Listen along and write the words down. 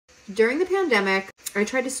During the pandemic, I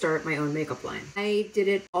tried to start my own makeup line. I did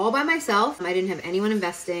it all by myself. I didn't have anyone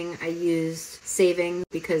investing. I used savings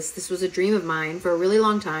because this was a dream of mine for a really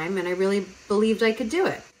long time and I really believed I could do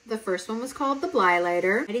it. The first one was called the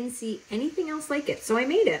Blylighter. I didn't see anything else like it, so I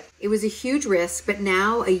made it. It was a huge risk, but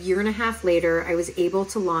now, a year and a half later, I was able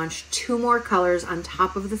to launch 2 more colors on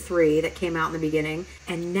top of the 3 that came out in the beginning.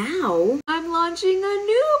 And now, I'm launching a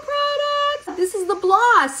new product! This is the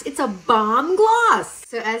BLOSS. It's a bomb gloss.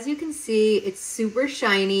 So as you can see, it's super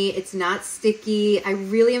shiny. It's not sticky. I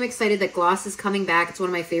really am excited that gloss is coming back. It's one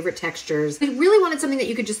of my favorite textures. I really wanted something that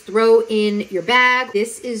you could just throw in your bag.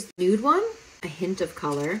 This is the nude one. A hint of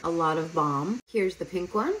color, a lot of balm. Here's the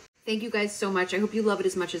pink one. Thank you guys so much. I hope you love it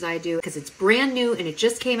as much as I do because it's brand new and it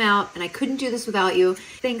just came out and I couldn't do this without you.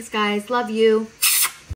 Thanks guys, love you.